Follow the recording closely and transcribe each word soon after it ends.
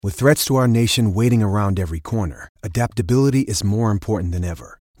With threats to our nation waiting around every corner, adaptability is more important than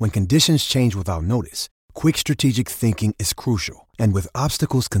ever. When conditions change without notice, quick strategic thinking is crucial. And with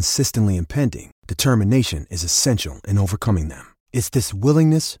obstacles consistently impending, determination is essential in overcoming them. It's this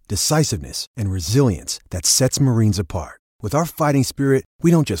willingness, decisiveness, and resilience that sets Marines apart. With our fighting spirit, we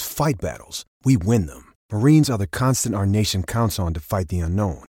don't just fight battles, we win them. Marines are the constant our nation counts on to fight the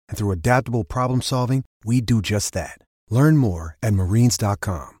unknown. And through adaptable problem solving, we do just that. Learn more at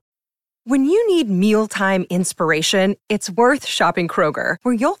marines.com. When you need mealtime inspiration, it's worth shopping Kroger,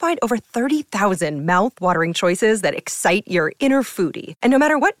 where you'll find over 30,000 mouth-watering choices that excite your inner foodie. And no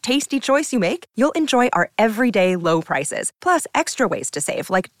matter what tasty choice you make, you'll enjoy our everyday low prices, plus extra ways to save,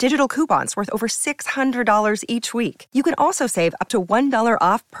 like digital coupons worth over $600 each week. You can also save up to $1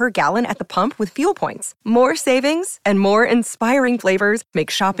 off per gallon at the pump with fuel points. More savings and more inspiring flavors make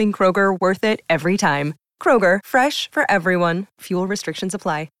shopping Kroger worth it every time. Kroger, fresh for everyone. Fuel restrictions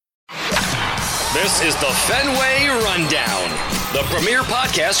apply. This is the Fenway Rundown, the premier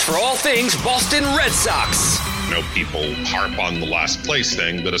podcast for all things Boston Red Sox. You know, people harp on the last place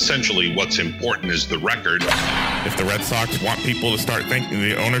thing, but essentially what's important is the record. If the Red Sox want people to start thinking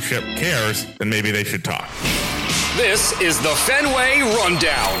the ownership cares, then maybe they should talk. This is the Fenway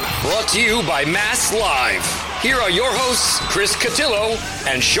Rundown, brought to you by Mass Live. Here are your hosts, Chris Cotillo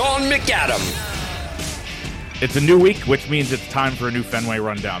and Sean McAdam. It's a new week, which means it's time for a new Fenway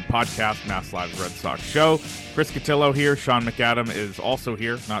Rundown podcast, Mass Live's Red Sox show. Chris Cotillo here. Sean McAdam is also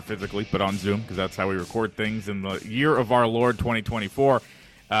here, not physically, but on Zoom, because that's how we record things in the year of our Lord 2024.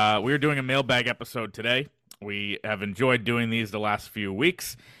 We are doing a mailbag episode today. We have enjoyed doing these the last few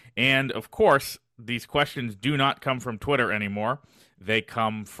weeks. And, of course, these questions do not come from Twitter anymore. They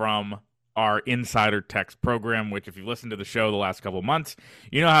come from our Insider text program, which if you've listened to the show the last couple of months,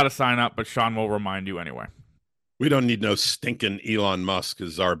 you know how to sign up, but Sean will remind you anyway. We don't need no stinking Elon Musk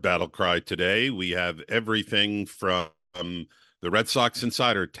as our battle cry today. We have everything from the Red Sox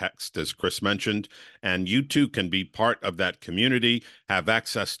Insider text, as Chris mentioned, and you too can be part of that community, have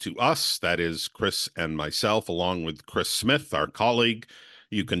access to us, that is Chris and myself, along with Chris Smith, our colleague.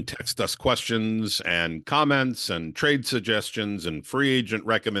 You can text us questions and comments and trade suggestions and free agent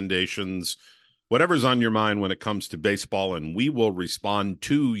recommendations, whatever's on your mind when it comes to baseball, and we will respond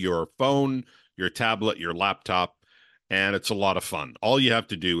to your phone, your tablet, your laptop, and it's a lot of fun. All you have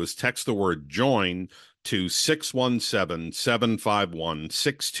to do is text the word join to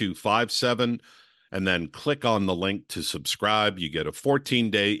 617-751-6257 and then click on the link to subscribe. You get a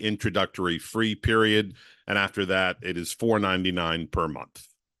 14-day introductory free period, and after that, it is $4.99 per month.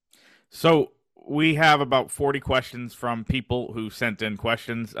 So we have about 40 questions from people who sent in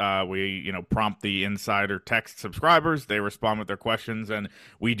questions. We, prompt the Insider text subscribers. They respond with their questions, and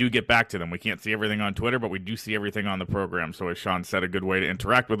we do get back to them. We can't see everything on Twitter, but we do see everything on the program. So as Sean said, a good way to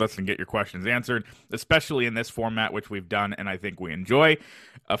interact with us and get your questions answered, especially in this format, which we've done and I think we enjoy.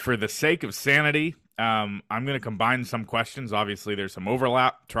 For the sake of sanity, I'm going to combine some questions. Obviously, there's some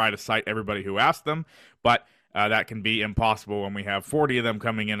overlap. Try to cite everybody who asked them, but that can be impossible when we have 40 of them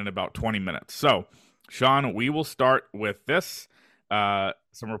coming in about 20 minutes. So, Sean, we will start with this.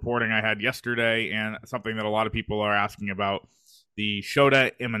 Some reporting I had yesterday and something that a lot of people are asking about. The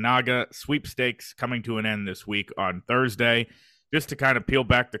Shōta Imanaga sweepstakes coming to an end this week on Thursday. Just to kind of peel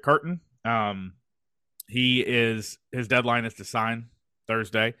back the curtain, his deadline is to sign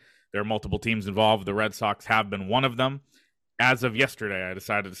Thursday. There are multiple teams involved. The Red Sox have been one of them. As of yesterday, I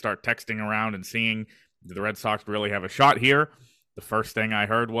decided to start texting around and seeing, do the Red Sox really have a shot here? The first thing I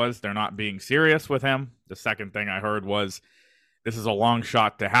heard was they're not being serious with him. The second thing I heard was this is a long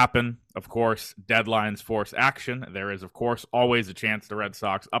shot to happen. Of course, deadlines force action. There is, of course, always a chance the Red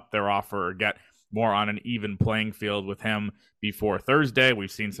Sox up their offer or get more on an even playing field with him before Thursday.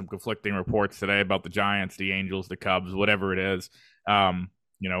 We've seen some conflicting reports today about the Giants, the Angels, the Cubs, whatever it is. When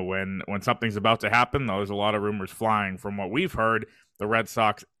something's about to happen, there's a lot of rumors flying. From what we've heard, the Red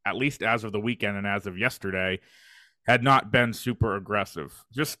Sox, at least as of the weekend and as of yesterday, had not been super aggressive.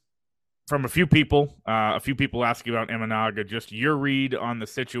 Just from a few people asking about Imanaga, just your read on the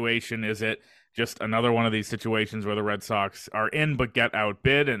situation. Is it just another one of these situations where the Red Sox are in but get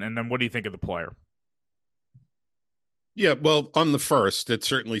outbid? And then what do you think of the player? Yeah, well, on the first, it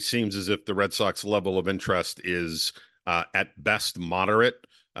certainly seems as if the Red Sox level of interest is at best moderate.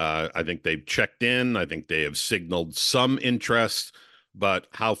 I think they've checked in. I think they have signaled some interest, but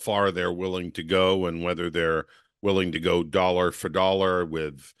how far they're willing to go and whether they're willing to go dollar for dollar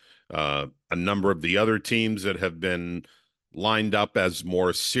with a number of the other teams that have been lined up as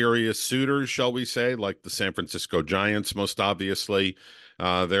more serious suitors, shall we say, like the San Francisco Giants, most obviously.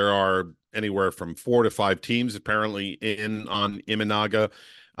 There are anywhere from 4 to 5 teams apparently in on Imanaga.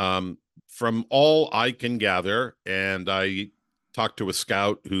 From all I can gather, and I talked to a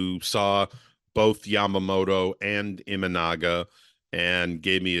scout who saw both Yamamoto and Imanaga and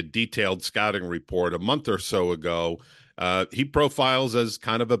gave me a detailed scouting report a month or so ago. He profiles as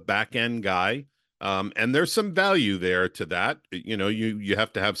kind of a back end guy. And there's some value there to that. You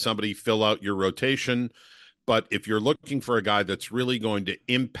have to have somebody fill out your rotation. But if you're looking for a guy that's really going to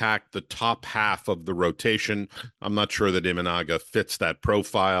impact the top half of the rotation, I'm not sure that Imanaga fits that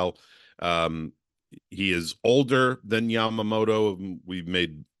profile. He is older than Yamamoto. We've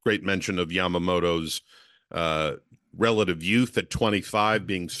made great mention of Yamamoto's relative youth at 25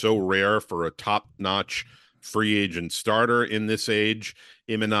 being so rare for a top-notch free agent starter in this age.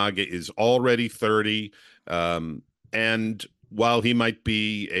 Imanaga is already 30. And while he might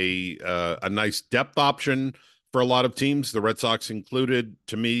be a nice depth option for a lot of teams, the Red Sox included,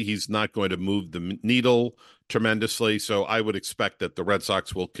 to me, he's not going to move the needle tremendously. So I would expect that the Red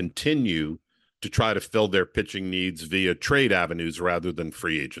Sox will continue to try to fill their pitching needs via trade avenues rather than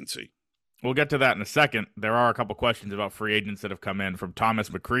free agency. We'll get to that in a second. There are a couple questions about free agents that have come in from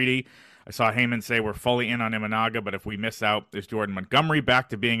Thomas McCready. I saw Heyman say we're fully in on Imanaga, but if we miss out, is Jordan Montgomery back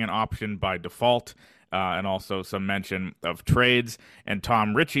to being an option by default? And also some mention of trades. And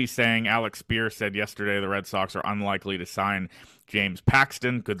Tom Ritchie saying Alex Spear said yesterday the Red Sox are unlikely to sign James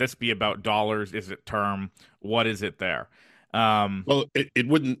Paxton. Could this be about dollars? Is it term? What is it there? Well, it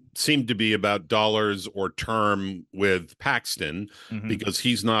wouldn't seem to be about dollars or term with Paxton because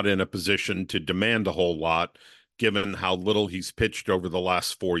he's not in a position to demand a whole lot given how little he's pitched over the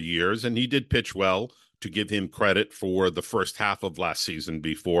last 4 years. And he did pitch well, to give him credit, for the first half of last season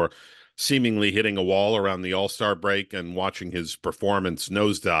before seemingly hitting a wall around the All-Star break and watching his performance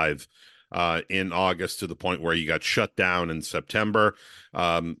nosedive in August to the point where he got shut down in September.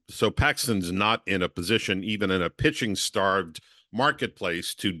 So Paxton's not in a position, even in a pitching-starved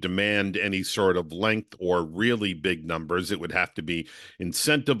marketplace, to demand any sort of length or really big numbers. It would have to be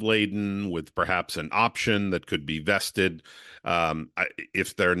incentive-laden with perhaps an option that could be vested.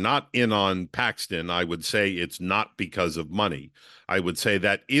 If they're not in on Paxton, I would say it's not because of money. I would say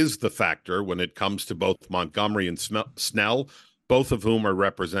that is the factor when it comes to both Montgomery and Snell, both of whom are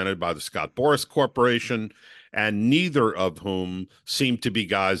represented by the Scott Boras Corporation, and neither of whom seem to be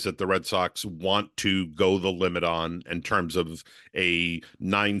guys that the Red Sox want to go the limit on in terms of a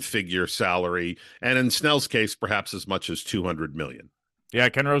 9-figure salary. And in Snell's case, perhaps as much as $200 million. Yeah,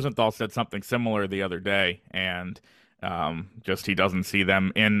 Ken Rosenthal said something similar the other day, and just he doesn't see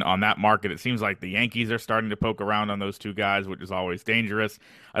them in on that market. It seems like the Yankees are starting to poke around on those two guys, which is always dangerous.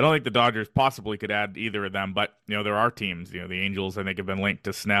 I don't think the Dodgers possibly could add either of them, but there are teams. The Angels, I think, have been linked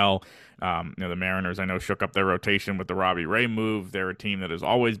to Snell. The Mariners, I know, shook up their rotation with the Robbie Ray move. They're a team that has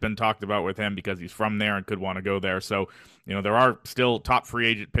always been talked about with him because he's from there and could want to go there. So there are still top free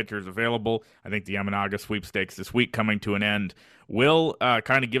agent pitchers available. I think the Imanaga sweepstakes this week coming to an end will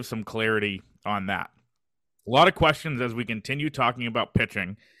kind of give some clarity on that. A lot of questions as we continue talking about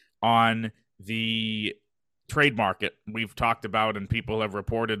pitching on the trade market. We've talked about, and people have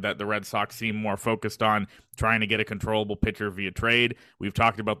reported, that the Red Sox seem more focused on trying to get a controllable pitcher via trade. We've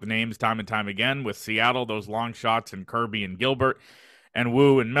talked about the names time and time again with Seattle, those long shots, and Kirby and Gilbert, and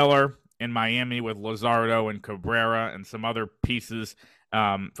Wu and Miller in Miami with Luzardo and Cabrera and some other pieces.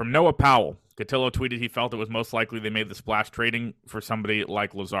 From Noah Powell, Cotillo tweeted he felt it was most likely they made the splash trading for somebody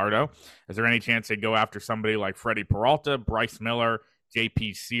like Luzardo. Is there any chance they'd go after somebody like Freddie Peralta, Bryce Miller,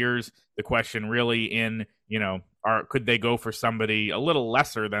 J.P. Sears? The question really could they go for somebody a little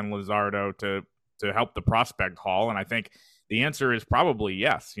lesser than Luzardo to help the prospect haul? And I think the answer is probably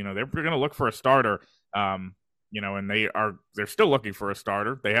yes. They're going to look for a starter, and they're still looking for a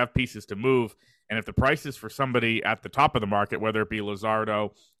starter. They have pieces to move. And if the prices for somebody at the top of the market, whether it be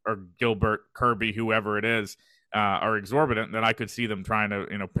Luzardo or Gilbert, Kirby, whoever it is, are exorbitant, then I could see them trying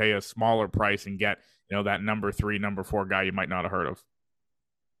to, pay a smaller price and get, that number 3, number 4 guy you might not have heard of.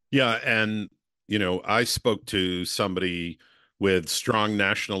 Yeah. And, I spoke to somebody with strong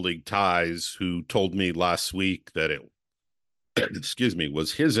National League ties who told me last week that it,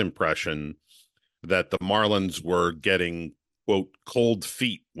 was his impression that the Marlins were getting, quote, cold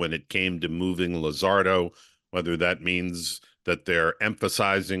feet when it came to moving Luzardo, whether that means that they're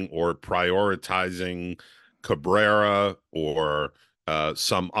emphasizing or prioritizing Cabrera or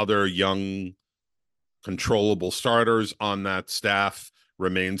some other young controllable starters on that staff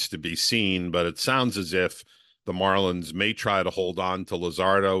remains to be seen. But it sounds as if the Marlins may try to hold on to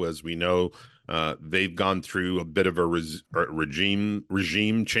Luzardo. As we know, they've gone through a bit of a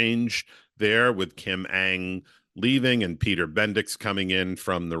regime change there with Kim Ang leaving and Peter Bendix coming in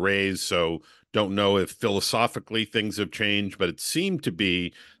from the Rays. So Don't know if philosophically things have changed, but it seemed to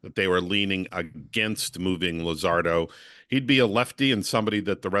be that they were leaning against moving Luzardo. He'd be a lefty and somebody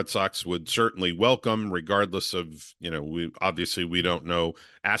that the Red Sox would certainly welcome, regardless of, we don't know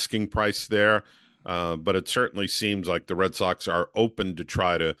asking price there. But it certainly seems like the Red Sox are open to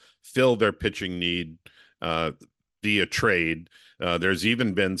try to fill their pitching need via trade. There's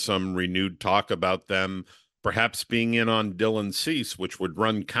even been some renewed talk about them perhaps being in on Dylan Cease, which would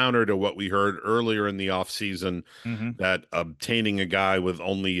run counter to what we heard earlier in the offseason, that obtaining a guy with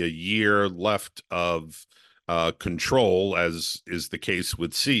only a year left of control, as is the case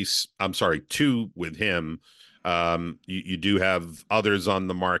with Cease, 2 with him. You do have others on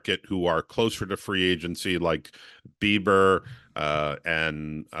the market who are closer to free agency, like Bieber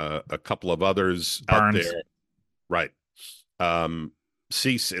and a couple of others Burns out there. Right.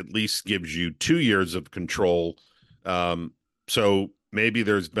 Cease at least gives you 2 years of control. So maybe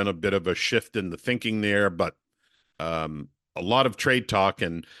there's been a bit of a shift in the thinking there, but a lot of trade talk,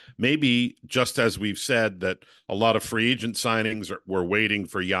 and maybe just as we've said that a lot of free agent signings were waiting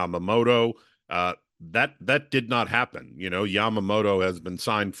for Yamamoto. That did not happen. Yamamoto has been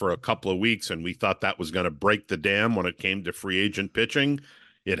signed for a couple of weeks, and we thought that was going to break the dam when it came to free agent pitching.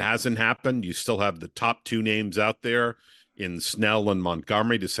 It hasn't happened. You still have the top 2 names out there in Snell and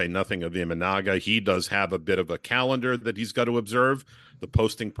Montgomery, to say nothing of Imanaga. He does have a bit of a calendar that he's got to observe. The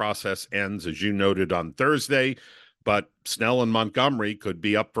posting process ends, as you noted, on Thursday, but Snell and Montgomery could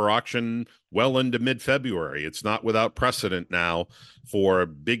be up for auction well into mid-February. It's not without precedent now for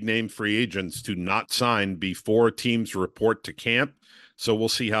big-name free agents to not sign before teams report to camp. So we'll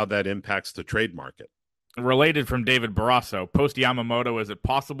see how that impacts the trade market. Related from David Barrasso, post Yamamoto, is it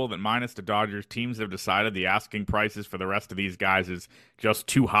possible that minus the Dodgers, teams have decided the asking prices for the rest of these guys is just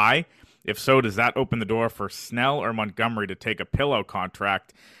too high? If so, does that open the door for Snell or Montgomery to take a pillow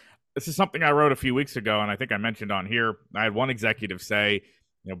contract? This is something I wrote a few weeks ago, and I think I mentioned on here. I had one executive say,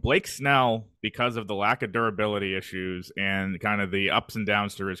 Blake Snell, because of the lack of durability issues and kind of the ups and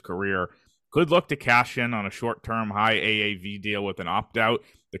downs through his career, could look to cash in on a short-term high AAV deal with an opt-out.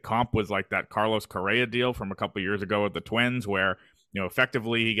 The comp was like that Carlos Correa deal from a couple years ago with the Twins, where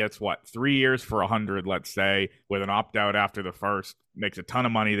effectively he gets 3 years for 100, let's say, with an opt-out after the first, makes a ton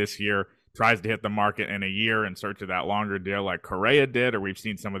of money this year, tries to hit the market in a year in search of that longer deal like Correa did, or we've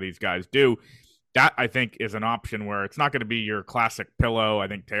seen some of these guys do. That, I think, is an option where it's not going to be your classic pillow. I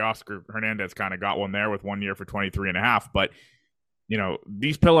think Teoscar Hernandez kind of got one there with 1 year for 23.5, but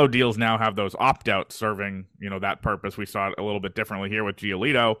these pillow deals now have those opt-outs serving, that purpose. We saw it a little bit differently here with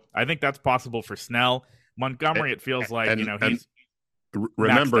Giolito. I think that's possible for Snell. Montgomery, it feels like, he's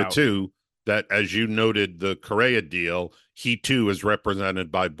remember too that, as you noted, the Correa deal, he too is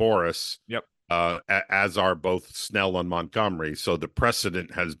represented by Boris. Yep. As are both Snell and Montgomery. So the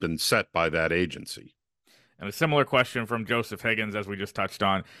precedent has been set by that agency. And a similar question from Joseph Higgins, as we just touched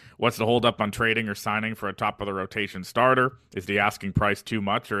on. What's the holdup on trading or signing for a top-of-the-rotation starter? Is the asking price too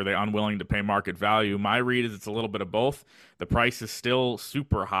much, or are they unwilling to pay market value? My read is it's a little bit of both. The price is still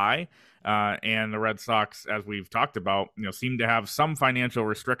super high, and the Red Sox, as we've talked about, seem to have some financial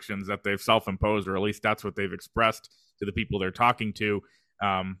restrictions that they've self-imposed, or at least that's what they've expressed to the people they're talking to.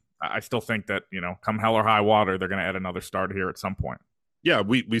 I still think that, come hell or high water, they're going to add another starter here at some point. Yeah,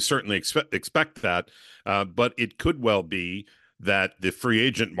 we certainly expect that, but it could well be that the free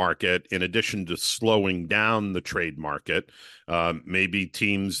agent market, in addition to slowing down the trade market, maybe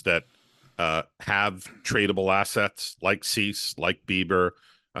teams that have tradable assets like Cease, like Bieber,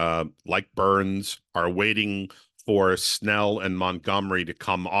 like Burns, are waiting for Snell and Montgomery to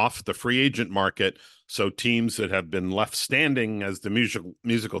come off the free agent market. So teams that have been left standing as the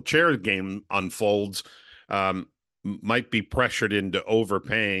musical chair game unfolds might be pressured into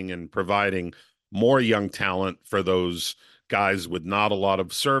overpaying and providing more young talent for those guys with not a lot of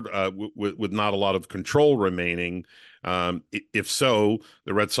with not a lot of control remaining. If so,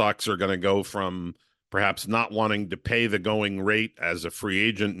 the Red Sox are going to go from perhaps not wanting to pay the going rate as a free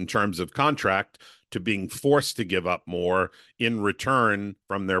agent in terms of contract to being forced to give up more in return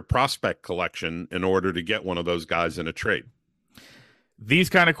from their prospect collection in order to get one of those guys in a trade. These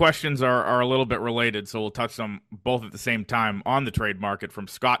kind of questions are a little bit related, so we'll touch them both at the same time on the trade market. From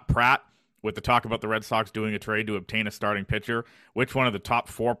Scott Pratt, with the talk about the Red Sox doing a trade to obtain a starting pitcher, which one of the top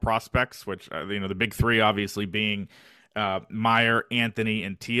 4 prospects, which, the big 3 obviously being Meyer, Anthony,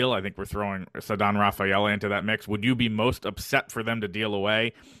 and Teal. I think we're throwing Ceddanne Rafaela into that mix. Would you be most upset for them to deal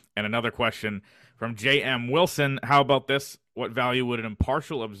away? And another question From J.M. Wilson, how about this? What value would an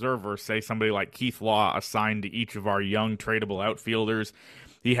impartial observer say somebody like Keith Law assigned to each of our young tradable outfielders?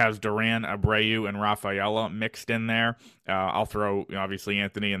 He has Duran, Abreu, and Rafaela mixed in there. I'll throw, obviously,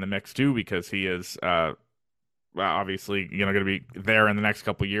 Anthony in the mix, too, because he is obviously going to be there in the next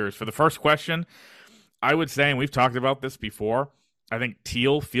couple of years. For the first question, I would say, and we've talked about this before, I think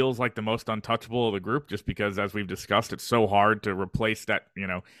Teal feels like the most untouchable of the group just because, as we've discussed, it's so hard to replace that,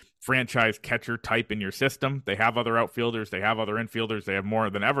 franchise catcher type in your system. They have other outfielders. They have other infielders. They have more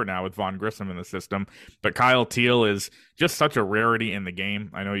than ever now with Vaughn Grissom in the system. But Kyle Teal is just such a rarity in the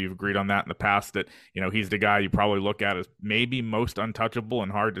game. I know you've agreed on that in the past that, he's the guy you probably look at as maybe most untouchable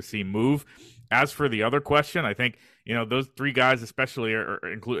and hard to see move. As for the other question, I think, those three guys especially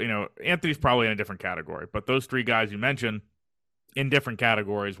include, Anthony's probably in a different category, but those three guys you mentioned in different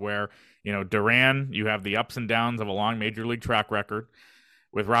categories where, Duran, you have the ups and downs of a long major league track record.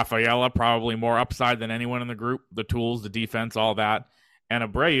 With Rafaela, probably more upside than anyone in the group, the tools, the defense, all that. And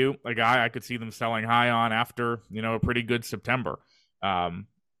Abreu, a guy I could see them selling high on after, a pretty good September. I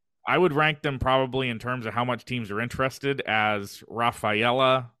would rank them probably in terms of how much teams are interested as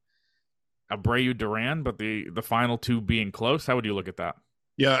Rafaela, Abreu, Duran, but the final two being close. How would you look at that?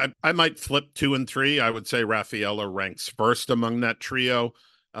 Yeah, I might flip 2 and 3. I would say Rafaela ranks first among that trio.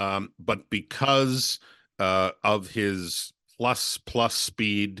 But because of his plus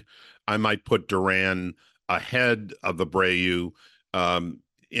speed, I might put Duran ahead of Abreu,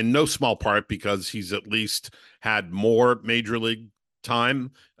 in no small part because he's at least had more major league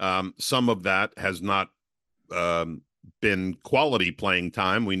time. Some of that has not been quality playing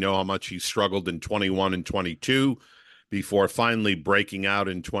time. We know how much he struggled in 21 and 22 before finally breaking out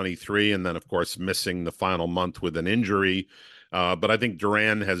in 23, and then, of course, missing the final month with an injury. But I think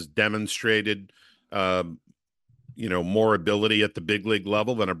Duran has demonstrated more ability at the big league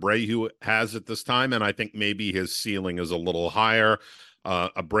level than Abreu has at this time. And I think maybe his ceiling is a little higher.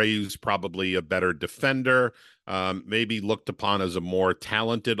 Abreu's probably a better defender, maybe looked upon as a more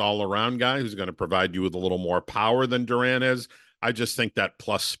talented all-around guy who's going to provide you with a little more power than Duran is. I just think that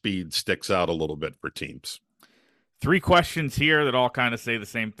plus speed sticks out a little bit for teams. 3 questions here that all kind of say the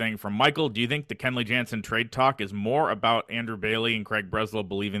same thing. From Michael, do you think the Kenley Jansen trade talk is more about Andrew Bailey and Craig Breslow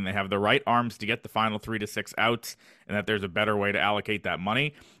believing they have the right arms to get the final 3 to 6 outs and that there's a better way to allocate that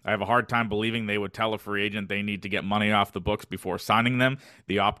money? I have a hard time believing they would tell a free agent they need to get money off the books before signing them.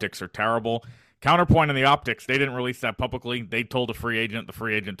 The optics are terrible. Counterpoint in the optics, they didn't release that publicly. They told a free agent. The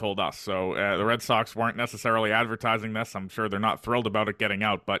free agent told us. So the Red Sox weren't necessarily advertising this. I'm sure they're not thrilled about it getting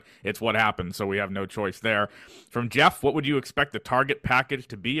out, but it's what happened, so we have no choice there. From Jeff, what would you expect the target package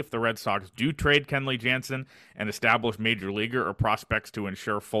to be if the Red Sox do trade Kenley Jansen and establish major leaguer or prospects to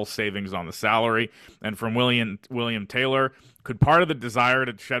ensure full savings on the salary? And from William Taylor, could part of the desire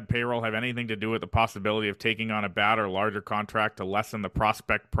to shed payroll have anything to do with the possibility of taking on a bad or larger contract to lessen the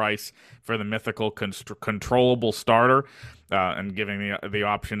prospect price for the mythical controllable starter and giving the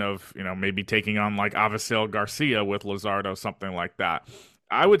option of, maybe taking on like Avisail Garcia with Luzardo, something like that?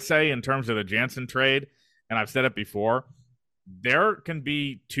 I would say in terms of the Jansen trade, and I've said it before, there can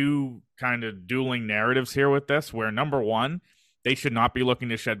be 2 kind of dueling narratives here with this, where number one, they should not be looking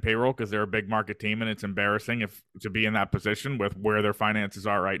to shed payroll because they're a big market team, and it's embarrassing to be in that position with where their finances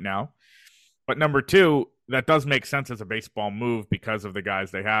are right now. But number 2, that does make sense as a baseball move because of the guys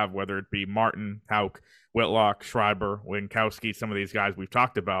they have, whether it be Martin, Houck, Whitlock, Schreiber, Winkowski, some of these guys we've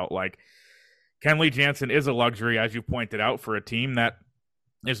talked about. Like, Kenley Jansen is a luxury, as you pointed out, for a team that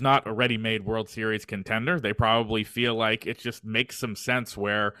is not a ready-made World Series contender. They probably feel like it just makes some sense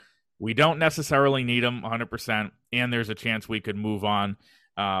where we don't necessarily need them 100%, and there's a chance we could move on.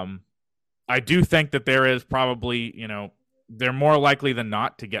 I do think that there is probably, they're more likely than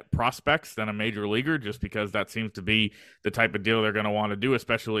not to get prospects than a major leaguer, just because that seems to be the type of deal they're going to want to do,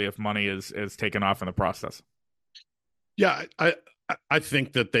 especially if money is taken off in the process. Yeah, I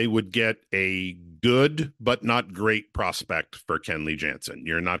think that they would get a good but not great prospect for Kenley Jansen.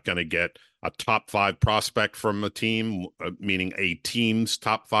 You're not going to get a top 5 prospect from a team, meaning a team's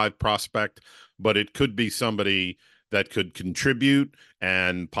top 5 prospect, but it could be somebody that could contribute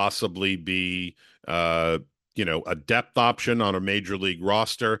and possibly be, a depth option on a major league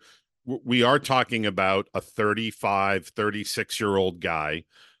roster. We are talking about a 35, 36-year-old guy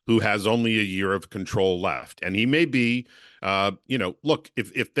who has only a year of control left. And he may be, look,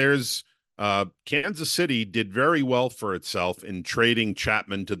 if there's Kansas City did very well for itself in trading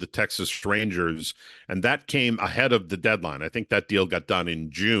Chapman to the Texas Rangers, and that came ahead of the deadline. I think that deal got done in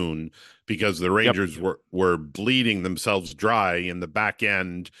June because the Rangers were bleeding themselves dry in the back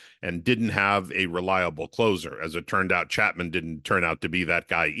end and didn't have a reliable closer. As it turned out, Chapman didn't turn out to be that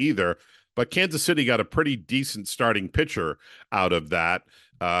guy either. but Kansas City got a pretty decent starting pitcher out of that.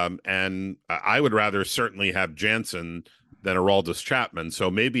 And I would rather certainly have Jansen than Aroldis Chapman. So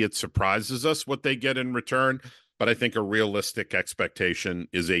maybe it surprises us what they get in return. But I think a realistic expectation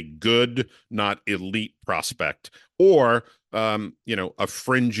is a good, not elite prospect, or a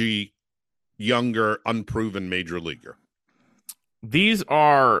fringy, younger, unproven major leaguer. These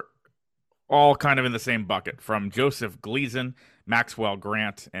are all kind of in the same bucket, from Joseph Gleason, Maxwell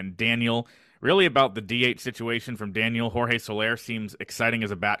Grant, and Daniel. Really about the DH situation from Daniel. Jorge Soler seems exciting as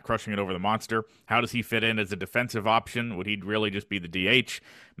a bat, crushing it over the monster. How does he fit in as a defensive option? Would he really just be the DH?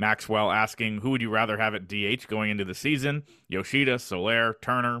 Maxwell asking, who would you rather have at DH going into the season? Yoshida, Soler,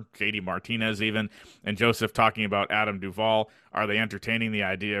 Turner, JD Martinez even. And Joseph talking about Adam Duvall. Are they entertaining the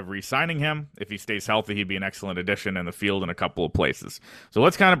idea of re-signing him? If he stays healthy, he'd be an excellent addition in the field in a couple of places. So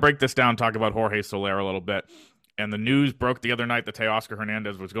let's kind of break this down, talk about Jorge Soler a little bit. And the news broke the other night that Teoscar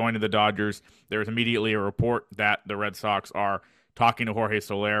Hernandez was going to the Dodgers. There was immediately a report that the Red Sox are talking to Jorge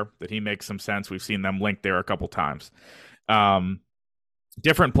Soler, that he makes some sense. We've seen them linked there a couple times.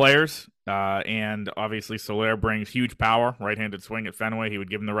 Different players, and obviously Soler brings huge power, right-handed swing at Fenway. He would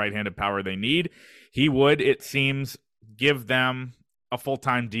give them the right-handed power they need. He would, it seems, give them a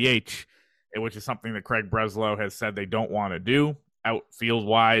full-time DH, which is something that Craig Breslow has said they don't want to do.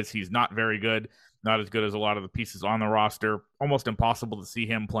 Outfield-wise, he's not very good. Not as good as a lot of the pieces on the roster. Almost impossible to see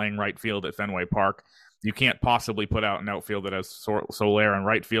him playing right field at Fenway Park. You can't possibly put out an outfield that has Soler in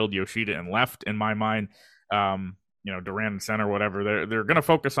right field, Yoshida in left, in my mind. Duran in center, whatever. They're going to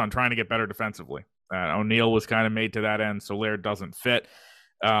focus on trying to get better defensively. O'Neill was kind of made to that end. Soler doesn't fit.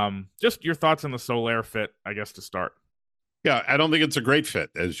 Just your thoughts on the Soler fit, I guess, to start. Yeah, I don't think it's a great fit,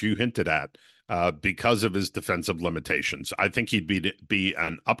 as you hinted at. Because of his defensive limitations. I think he'd be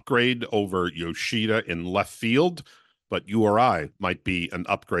an upgrade over Yoshida in left field, but you or I might be an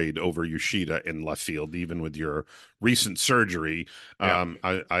upgrade over Yoshida in left field, even with your recent surgery. Yeah.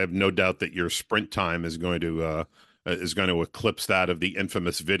 I have no doubt that your sprint time is going to eclipse that of the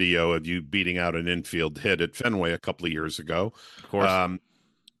infamous video of you beating out an infield hit at Fenway a couple of years ago. Of course.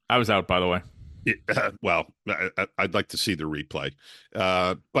 I was out, by the way. I'd like to see the replay.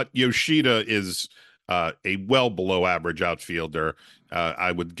 But Yoshida is a well below average outfielder.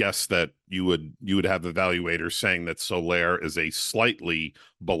 I would guess that you would have evaluators saying that Soler is a slightly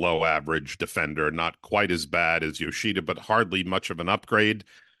below average defender, not quite as bad as Yoshida, but hardly much of an upgrade.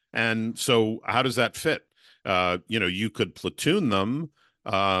 And so how does that fit? You could platoon them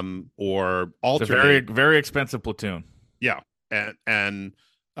or alternate. It's a very, very expensive platoon. Yeah.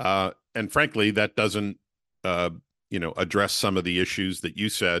 And frankly, that doesn't, address some of the issues that you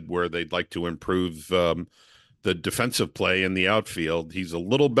said where they'd like to improve the defensive play in the outfield. He's a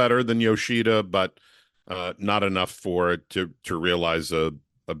little better than Yoshida, but not enough for it to realize a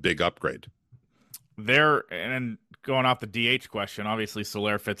big upgrade. And going off the DH question, obviously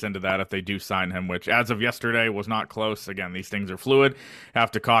Soler fits into that if they do sign him, which as of yesterday was not close. Again, these things are fluid.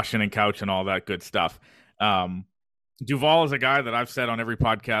 Have to caution and couch and all that good stuff. Duvall is a guy that I've said on every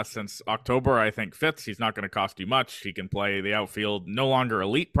podcast since October I think fits. He's not going to cost you much. He can play the outfield, no longer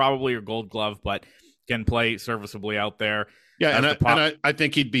elite probably or gold glove, but can play serviceably out there. Yeah, and I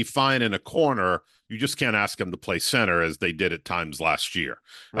think he'd be fine in a corner. You just can't ask him to play center as they did at times last year.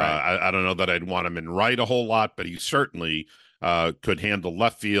 Right. I don't know that I'd want him in right a whole lot, but he certainly could handle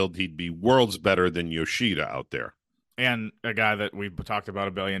left field. He'd be worlds better than Yoshida out there. And a guy that we've talked about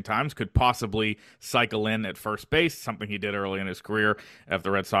a billion times could possibly cycle in at first base, something he did early in his career. If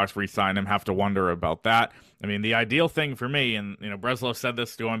the Red Sox re-sign him, have to wonder about that. I mean, the ideal thing for me, and Breslow said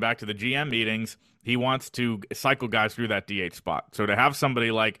this going back to the GM meetings, he wants to cycle guys through that DH spot. So to have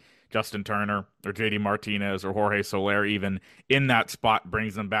somebody like Justin Turner or JD Martinez or Jorge Soler even in that spot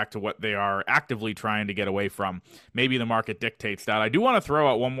brings them back to what they are actively trying to get away from. Maybe the market dictates that. I do want to throw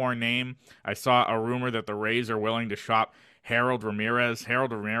out one more name. I saw a rumor that the Rays are willing to shop Harold Ramirez.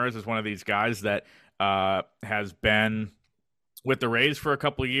 Harold Ramirez is one of these guys that has been with the Rays for a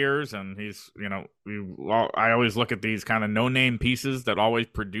couple of years, and he's, I always look at these kind of no-name pieces that always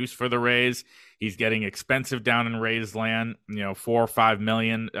produce for the Rays. He's getting expensive down in Rays land, $4 or $5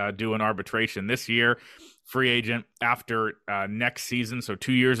 million due in arbitration this year. Free agent after next season, so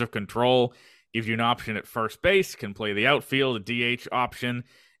 2 years of control. Gives you an option at first base, can play the outfield, a DH option,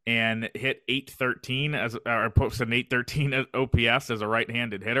 and hit 813 post an 813 OPS as a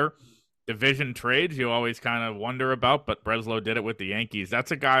right-handed hitter. Division trades you always kind of wonder about, but Breslow did it with the Yankees.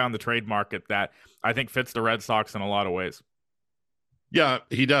 That's a guy on the trade market that I think fits the Red Sox in a lot of ways. Yeah,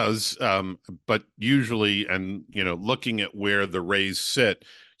 he does. But usually, and looking at where the Rays sit,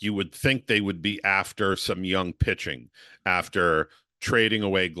 you would think they would be after some young pitching, after trading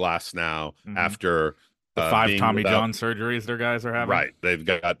away Glasnow after the 5 Tommy without, John surgeries their guys are having. Right. They've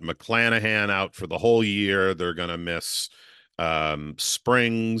got McClanahan out for the whole year. They're going to miss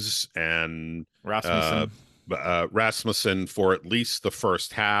Springs and Rasmussen for at least the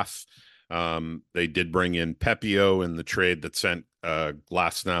first half. They did bring in Pepio in the trade that sent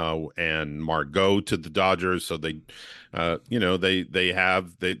Glasnow and Margot to the Dodgers. So they made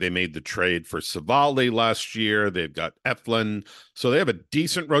the trade for Savali last year. They've got Eflin. So they have a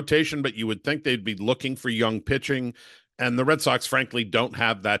decent rotation, but you would think they'd be looking for young pitching. And the Red Sox, frankly, don't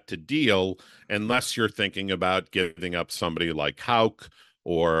have that to deal unless you're thinking about giving up somebody like Houck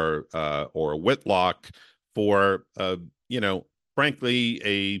or Whitlock for, frankly,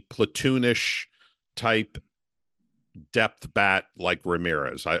 a platoonish type depth bat like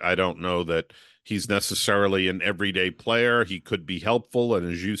Ramirez. I don't know that he's necessarily an everyday player. He could be helpful, and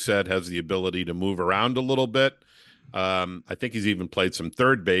as you said, has the ability to move around a little bit. I think he's even played some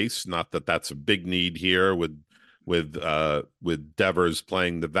third base. Not that that's a big need here with Devers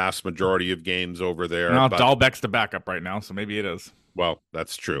playing the vast majority of games over there. No, Dahlbeck's the backup right now, so maybe it is. Well,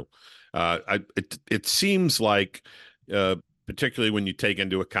 that's true. It seems like, particularly when you take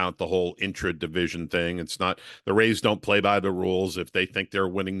into account the whole intra-division thing, it's not the Rays don't play by the rules. If they think they're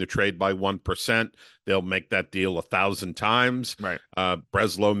winning the trade by 1%, they'll make that deal 1,000 times. Right.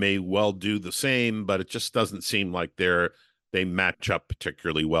 Breslow may well do the same, but it just doesn't seem like they match up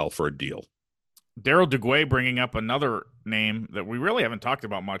particularly well for a deal. Daryl DeGuay bringing up another name that we really haven't talked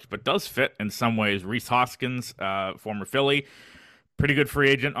about much, but does fit in some ways. Rhys Hoskins, former Philly, pretty good free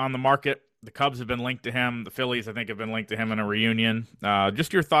agent on the market. The Cubs have been linked to him. The Phillies, I think, have been linked to him in a reunion.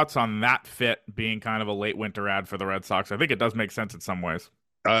 Just your thoughts on that fit being kind of a late winter ad for the Red Sox. I think it does make sense in some ways.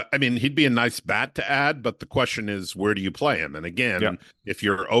 He'd be a nice bat to add, but the question is, where do you play him? And again, if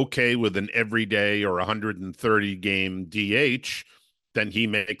you're okay with an everyday or 130 game DH, then he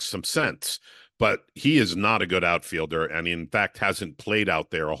makes some sense. But he is not a good outfielder, and he, in fact, hasn't played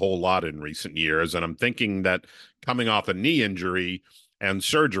out there a whole lot in recent years. And I'm thinking that coming off a knee injury and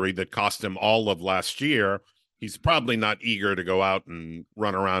surgery that cost him all of last year, he's probably not eager to go out and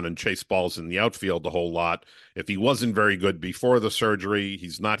run around and chase balls in the outfield a whole lot. If he wasn't very good before the surgery,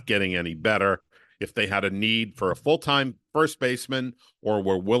 he's not getting any better. If they had a need for a full-time first baseman or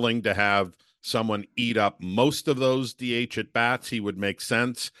were willing to have someone eat up most of those DH at bats, he would make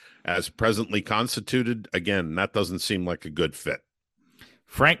sense. As presently constituted, again, that doesn't seem like a good fit.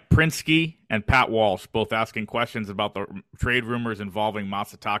 Frank Prinsky and Pat Walsh both asking questions about the trade rumors involving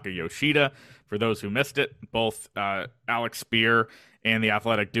Masataka Yoshida. For those who missed it, both Alex Spear and the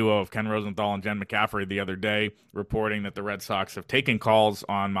athletic duo of Ken Rosenthal and Jen McCaffrey the other day reporting that the Red Sox have taken calls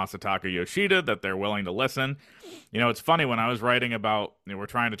on Masataka Yoshida, that they're willing to listen. It's funny, when I was writing about, we're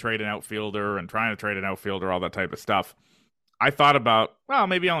trying to trade an outfielder, all that type of stuff, I thought about, well,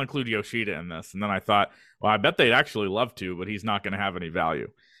 maybe I'll include Yoshida in this. And then I thought, well, I bet they'd actually love to, but he's not going to have any value.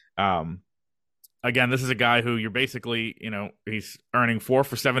 Again, this is a guy who you're basically, he's earning 4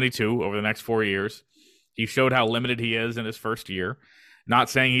 for 72 over the next 4 years. He showed how limited he is in his first year. Not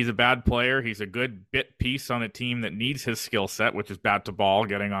saying he's a bad player. He's a good bit piece on a team that needs his skill set, which is bat to ball,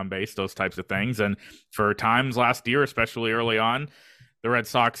 getting on base, those types of things. And for times last year, especially early on, the Red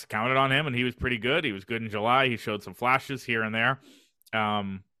Sox counted on him, and he was pretty good. He was good in July. He showed some flashes here and there.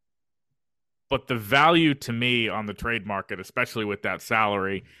 But the value to me on the trade market, especially with that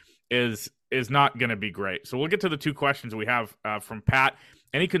salary, is not going to be great. So we'll get to the two questions we have from Pat.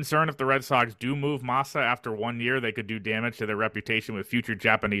 Any concern if the Red Sox do move Masa after 1 year, they could do damage to their reputation with future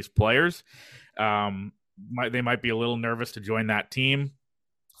Japanese players? They might be a little nervous to join that team.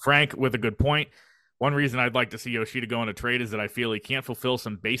 Frank with a good point. One reason I'd like to see Yoshida go on a trade is that I feel he can't fulfill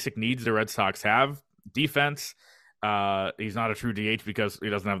some basic needs the Red Sox have. Defense. He's not a true DH because he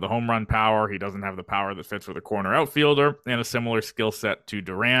doesn't have the home run power. He doesn't have the power that fits with a corner outfielder and a similar skill set to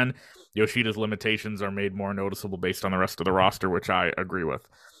Duran. Yoshida's limitations are made more noticeable based on the rest of the roster, which I agree with.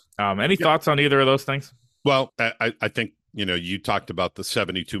 Any thoughts on either of those things? Well, I think, you talked about the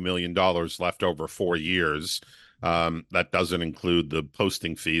 $72 million left over 4 years. That doesn't include the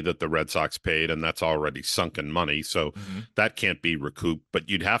posting fee that the Red Sox paid, and that's already sunken money. So that can't be recouped. But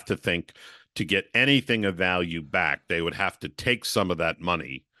you'd have to think to get anything of value back, they would have to take some of that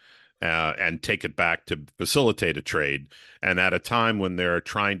money and take it back to facilitate a trade. And at a time when they're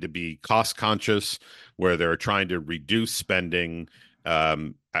trying to be cost conscious, where they're trying to reduce spending,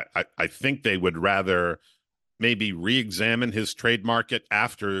 I think they would rather maybe re-examine his trade market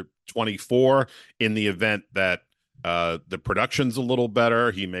after 24 in the event that the production's a little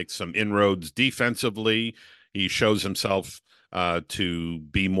better. He makes some inroads defensively. He shows himself to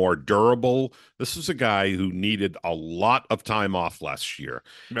be more durable. This is a guy who needed a lot of time off last year.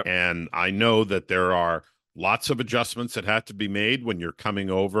 Yep. And I know that there are lots of adjustments that had to be made when you're coming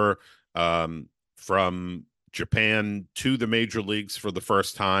over from Japan to the major leagues for the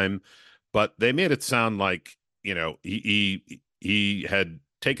first time. But they made it sound like, he had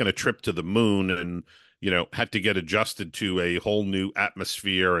taken a trip to the moon and, had to get adjusted to a whole new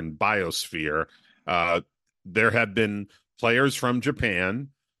atmosphere and biosphere. There have been players from Japan.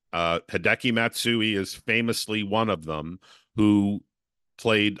 Hideki Matsui is famously one of them, who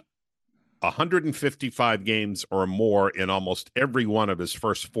played 155 games or more in almost every one of his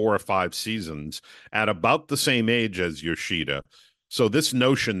first 4 or 5 seasons at about the same age as Yoshida. So this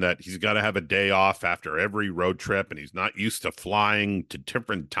notion that he's got to have a day off after every road trip and he's not used to flying to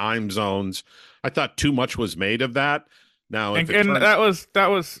different time zones, I thought too much was made of that. Now, that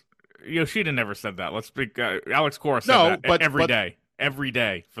was Yoshida never said that. Let's speak. Alex Cora said that every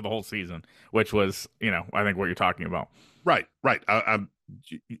day for the whole season, which was, I think what you're talking about. Right.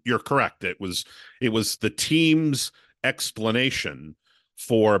 You're correct. It was the team's explanation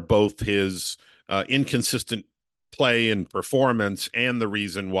for both his inconsistent play and performance and the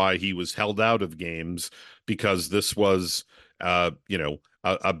reason why he was held out of games, because this was, a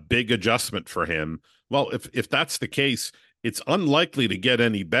big adjustment for him. Well, if that's the case, it's unlikely to get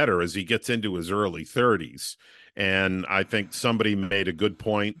any better as he gets into his early 30s. And I think somebody made a good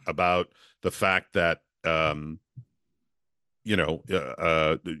point about the fact that, you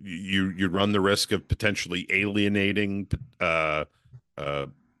run the risk of potentially alienating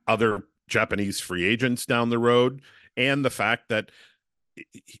other Japanese free agents down the road, and the fact that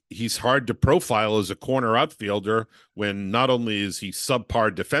he's hard to profile as a corner outfielder when not only is he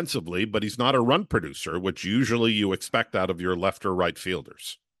subpar defensively, but he's not a run producer, which usually you expect out of your left or right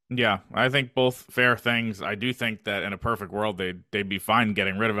fielders. Yeah, I think both fair things. I do think that in a perfect world, they'd be fine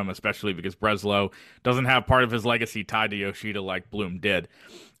getting rid of him, especially because Breslow doesn't have part of his legacy tied to Yoshida like Bloom did.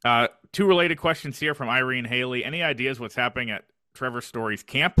 2 related questions here from Irene Haley. Any ideas what's happening at Trevor Story's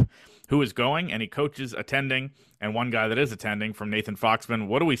camp? Who is going? Any coaches attending? And one guy that is attending from Nathan Foxman.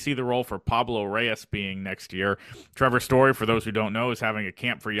 What do we see the role for Pablo Reyes being next year? Trevor Story, for those who don't know, is having a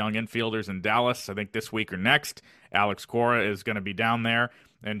camp for young infielders in Dallas, I think this week or next. Alex Cora is going to be down there.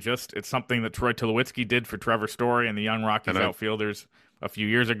 And it's something that Troy Tulowitzki did for Trevor Story and the young Rockies outfielders a few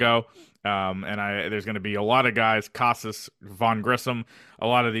years ago. There's going to be a lot of guys, Casas, Von Grissom, a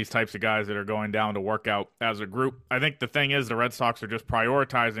lot of these types of guys that are going down to work out as a group. I think the thing is the Red Sox are just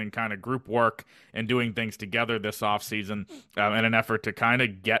prioritizing kind of group work and doing things together this offseason in an effort to kind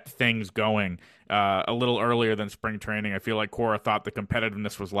of get things going a little earlier than spring training. I feel like Cora thought the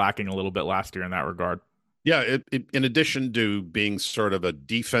competitiveness was lacking a little bit last year in that regard. Yeah, in addition to being sort of a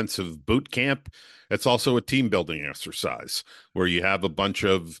defensive boot camp, it's also a team building exercise where you have a bunch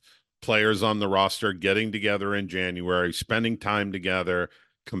of players on the roster getting together in January, spending time together,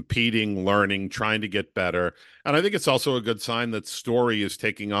 competing, learning, trying to get better. And I think it's also a good sign that Story is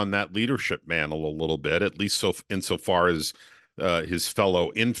taking on that leadership mantle a little bit, at least insofar as his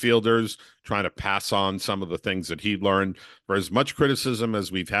fellow infielders, trying to pass on some of the things that he learned. For as much criticism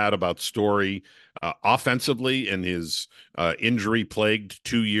as we've had about Story offensively in his injury-plagued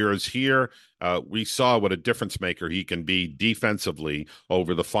 2 years here, we saw what a difference maker he can be defensively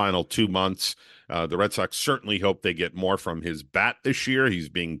over the final 2 months. The Red Sox certainly hope they get more from his bat this year. He's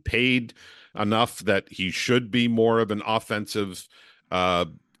being paid enough that he should be more of an offensive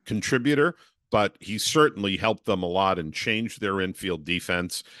contributor, but he certainly helped them a lot and changed their infield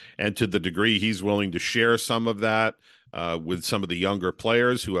defense. And to the degree he's willing to share some of that with some of the younger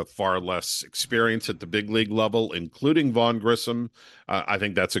players who have far less experience at the big league level, including Von Grissom, I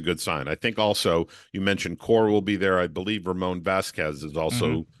think that's a good sign. I think also you mentioned Cora will be there. I believe Ramon Vasquez is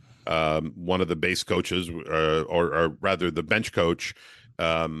also one of the base coaches, or rather the bench coach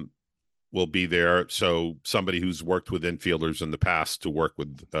will be there. So somebody who's worked with infielders in the past to work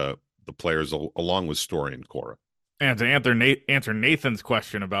with the players along with Story and Cora. And to answer Nathan's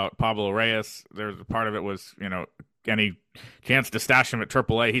question about Pablo Reyes, there's part of it was, any chance to stash him at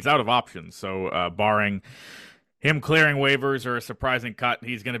AAA. He's out of options. So barring him clearing waivers or a surprising cut,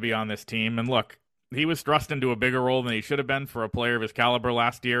 he's going to be on this team. And look, he was thrust into a bigger role than he should have been for a player of his caliber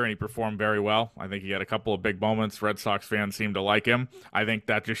last year, and he performed very well. I think he had a couple of big moments. Red Sox fans seemed to like him. I think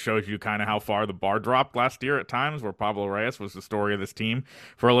that just shows you kind of how far the bar dropped last year at times, where Pablo Reyes was the story of this team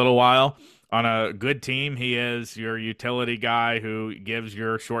for a little while. On a good team, he is your utility guy who gives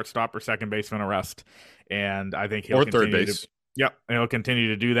your shortstop or second baseman a rest. And I think he'll or third base. Yep, and he'll continue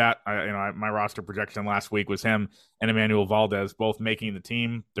to do that. My roster projection last week was him and Emmanuel Valdez both making the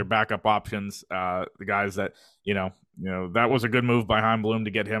team. Their backup options, the guys that that was a good move by Chaim Bloom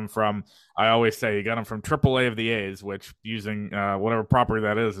to get him from. I always say you got him from AAA of the A's, which using whatever property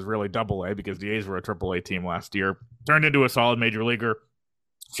that is really AA because the A's were a AAA team last year. Turned into a solid major leaguer,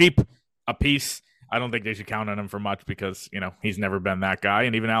 cheap a piece. I don't think they should count on him for much because, he's never been that guy.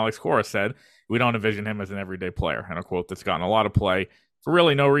 And even Alex Cora said, we don't envision him as an everyday player. And a quote that's gotten a lot of play for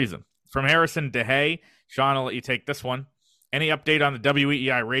really no reason. From Harrison DeHay, Sean, I'll let you take this one. Any update on the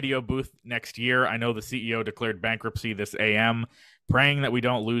WEEI radio booth next year? I know the CEO declared bankruptcy this AM. Praying that we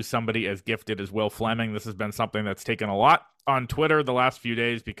don't lose somebody as gifted as Will Fleming. This has been something that's taken a lot on Twitter the last few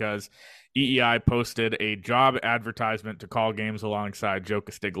days because EEI posted a job advertisement to call games alongside Joe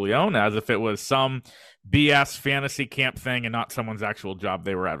Castiglione as if it was some BS fantasy camp thing and not someone's actual job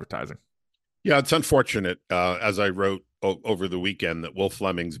they were advertising. Yeah, it's unfortunate, as I wrote over the weekend, that Will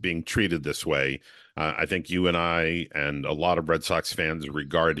Fleming's being treated this way. I think you and I and a lot of Red Sox fans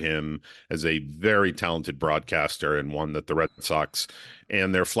regard him as a very talented broadcaster and one that the Red Sox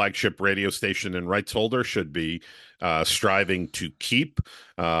and their flagship radio station and rights holder should be striving to keep.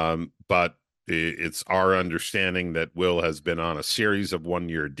 But it's our understanding that Will has been on a series of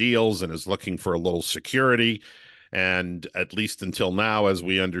one-year deals and is looking for a little security. And at least until now, as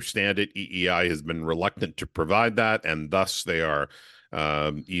we understand it, EEI has been reluctant to provide that, and thus they are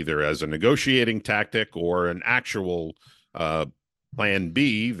either as a negotiating tactic or an actual plan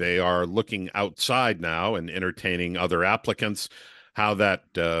B. They are looking outside now and entertaining other applicants. How that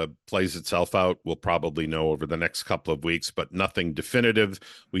plays itself out, we'll probably know over the next couple of weeks, but nothing definitive.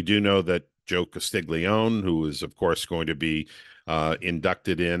 We do know that Joe Castiglione, who is, of course, going to be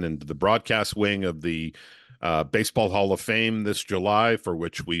inducted into the broadcast wing of the Baseball Hall of Fame this July, for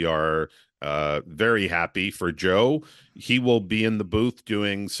which we are very happy for Joe. He will be in the booth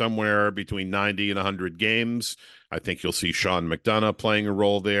doing somewhere between 90 and 100 games. I think you'll see Sean McDonough playing a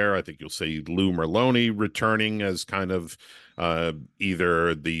role there. I think you'll see Lou Merloni returning as kind of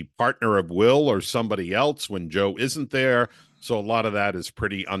either the partner of Will or somebody else when Joe isn't there. So a lot of that is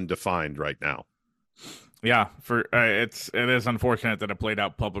pretty undefined right now. Yeah, it is unfortunate that it played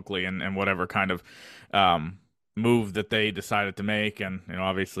out publicly and whatever kind of move that they decided to make, and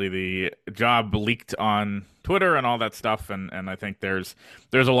obviously the job leaked on Twitter and all that stuff, and I think there's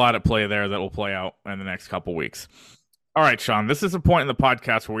a lot at play there that will play out in the next couple weeks. All right, Sean, this is a point in the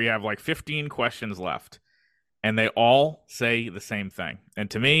podcast where we have like 15 questions left, and they all say the same thing,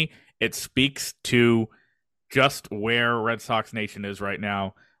 and to me, it speaks to just where Red Sox Nation is right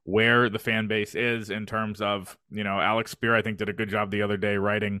now, where the fan base is in terms of, Alex Spear, I think, did a good job the other day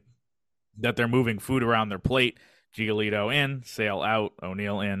writing that they're moving food around their plate. Giolito in, Sale out,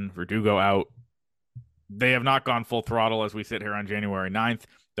 O'Neill in, Verdugo out. They have not gone full throttle as we sit here on January 9th.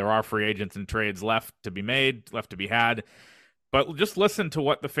 There are free agents and trades left to be made, left to be had. But just listen to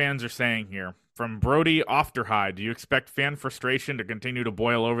what the fans are saying here. From Brody Ofterhide, do you expect fan frustration to continue to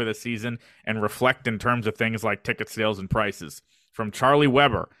boil over this season and reflect in terms of things like ticket sales and prices? From Charlie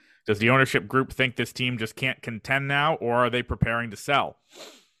Weber, does the ownership group think this team just can't contend now, or are they preparing to sell?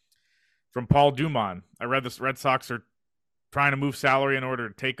 From Paul Dumont, I read the Red Sox are trying to move salary in order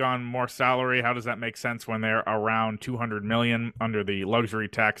to take on more salary. How does that make sense when they're around $200 million under the luxury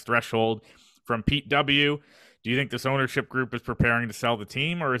tax threshold? From Pete W., do you think this ownership group is preparing to sell the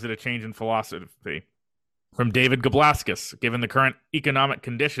team, or is it a change in philosophy? From David Gablaskis, given the current economic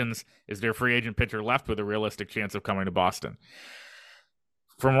conditions, is there a free agent pitcher left with a realistic chance of coming to Boston?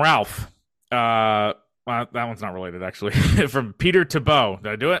 From Ralph, that one's not related, actually. From Peter Thibault,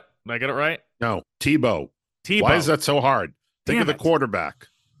 did I do it? Did I get it right? No, Tebow. Why is that so hard? Think of the quarterback,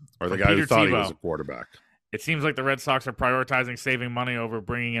 or the guy who thought he was a quarterback. It seems like the Red Sox are prioritizing saving money over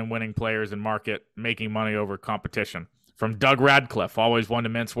bringing in winning players and making money over competition. From Doug Radcliffe, always one to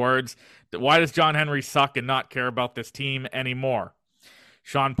mince words. Why does John Henry suck and not care about this team anymore?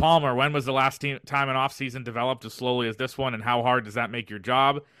 Sean Palmer, when was the last time an offseason developed as slowly as this one, and how hard does that make your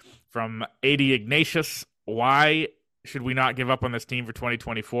job? From A.D. Ignatius, why should we not give up on this team for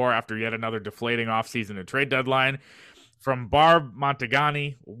 2024 after yet another deflating offseason and trade deadline? From Barb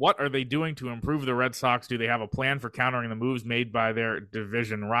Montagani, what are they doing to improve the Red Sox? Do they have a plan for countering the moves made by their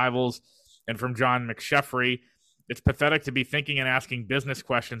division rivals? And from John McSheffrey, it's pathetic to be thinking and asking business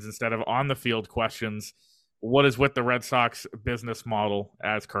questions instead of on-the-field questions. What is with the Red Sox business model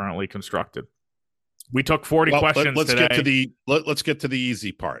as currently constructed? We took 40 questions today. Let's get to the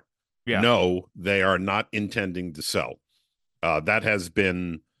easy part. Yeah. No, they are not intending to sell. That has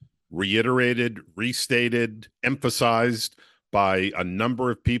been reiterated, restated, emphasized by a number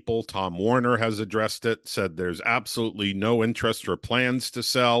of people. Tom Warner has addressed it, said there's absolutely no interest or plans to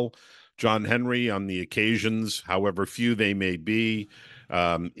sell John Henry on the occasions, however few they may be.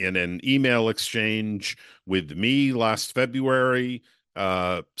 In an email exchange with me last February,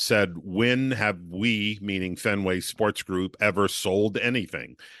 said, when have we, meaning Fenway Sports Group, ever sold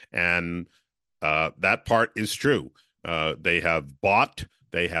anything? And that part is true. They have bought,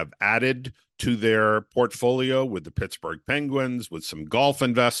 they have added to their portfolio with the Pittsburgh Penguins, with some golf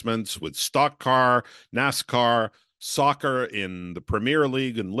investments, with stock car, NASCAR, soccer in the Premier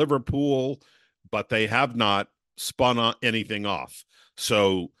League in Liverpool, but they have not spun anything off.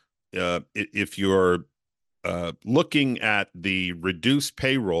 So if you're looking at the reduced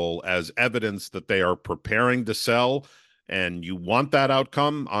payroll as evidence that they are preparing to sell, and you want that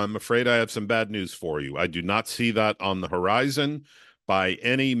outcome, I'm afraid I have some bad news for you. I do not see that on the horizon by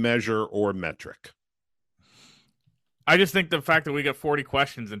any measure or metric. I just think the fact that we got 40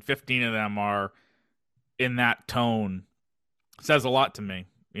 questions and 15 of them are in that tone says a lot to me.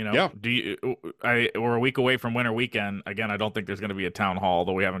 You know, yeah. We're a week away from winter weekend. Again, I don't think there's going to be a town hall,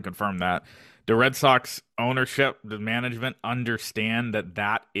 although we haven't confirmed that. The Red Sox ownership, the management understand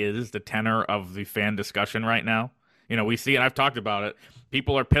that is the tenor of the fan discussion right now. You know, we see, and I've talked about it,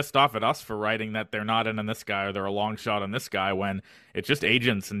 people are pissed off at us for writing that they're not in on this guy or they're a long shot on this guy when it's just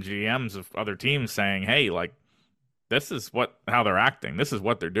agents and GMs of other teams saying, hey, like, this is how they're acting. This is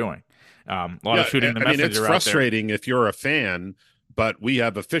what they're doing. A lot of shooting the messenger. It's frustrating if you're a fan, but we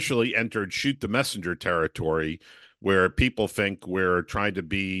have officially entered shoot the messenger territory where people think we're trying to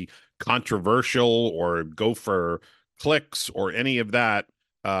be controversial or go for clicks or any of that.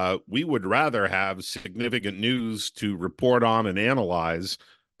 We would rather have significant news to report on and analyze.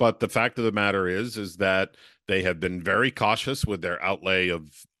 But the fact of the matter is that they have been very cautious with their outlay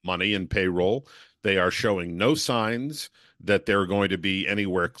of money and payroll. They are showing no signs that they're going to be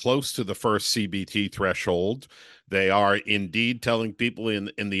anywhere close to the first CBT threshold. They are indeed telling people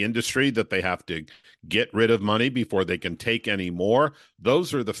in the industry that they have to get rid of money before they can take any more.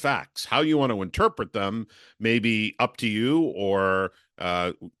 Those are the facts. How you want to interpret them may be up to you, or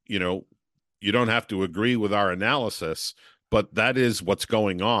you don't have to agree with our analysis, but that is what's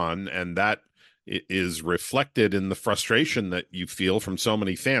going on, and that is reflected in the frustration that you feel from so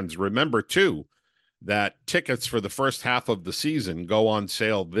many fans. Remember, too, that tickets for the first half of the season go on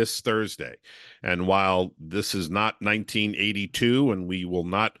sale this Thursday. And while this is not 1982 and we will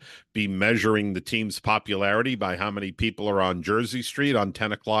not be measuring the team's popularity by how many people are on Jersey Street on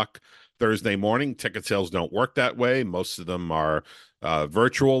 10 o'clock Thursday morning, ticket sales don't work that way. Most of them are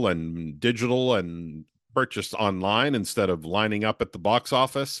virtual and digital and purchased online instead of lining up at the box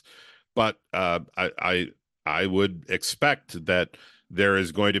office. But I would expect that there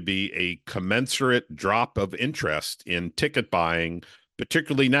is going to be a commensurate drop of interest in ticket buying,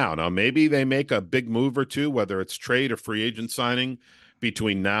 particularly now. Now, maybe they make a big move or two, whether it's trade or free agent signing,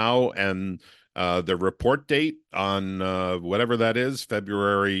 between now and the report date on whatever that is,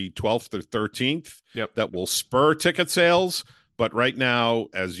 February 12th or 13th, that will spur ticket sales. But right now,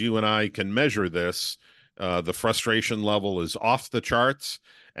 as you and I can measure this, the frustration level is off the charts,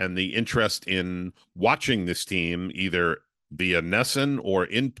 and the interest in watching this team, either via NESN or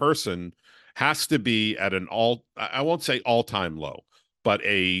in person, has to be at I won't say all-time low, but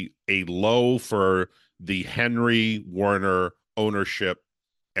a low for the Henry Warner ownership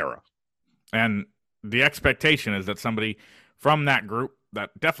era. And the expectation is that somebody from that group,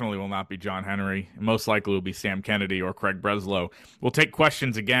 that definitely will not be John Henry, most likely will be Sam Kennedy or Craig Breslow. We'll take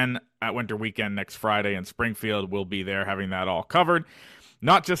questions again at Winter Weekend next Friday in Springfield. We'll be there having that all covered.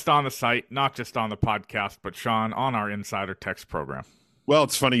 Not just on the site, not just on the podcast, but, Sean, on our Insider Text program. Well,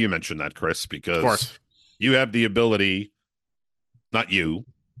 it's funny you mentioned that, Chris, because you have the ability, not you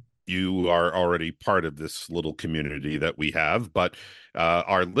are already part of this little community that we have, but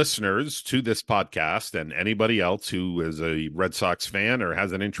our listeners to this podcast and anybody else who is a Red Sox fan or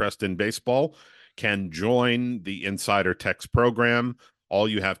has an interest in baseball can join the Insider Text program. All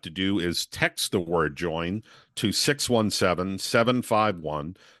you have to do is text the word join to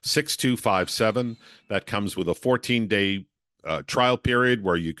 617-751-6257. That comes with a 14-day trial period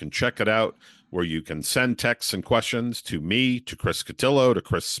where you can check it out, where you can send texts and questions to me, to Chris Cotillo, to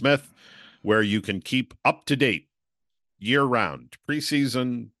Chris Smith, where you can keep up to date year-round,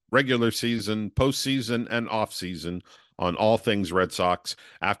 preseason, regular season, postseason, and off-season on all things Red Sox.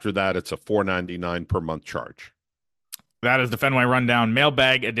 After that, it's a $4.99 per month charge. That is the Fenway Rundown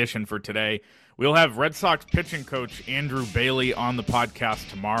mailbag edition for today. We'll have Red Sox pitching coach Andrew Bailey on the podcast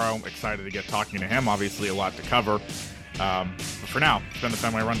tomorrow. I'm excited to get talking to him. Obviously, a lot to cover. But for now, it's been the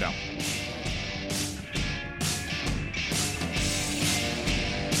Fenway Rundown.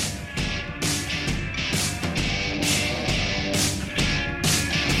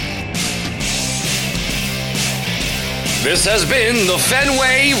 This has been the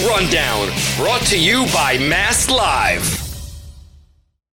Fenway Rundown, brought to you by Mass Live.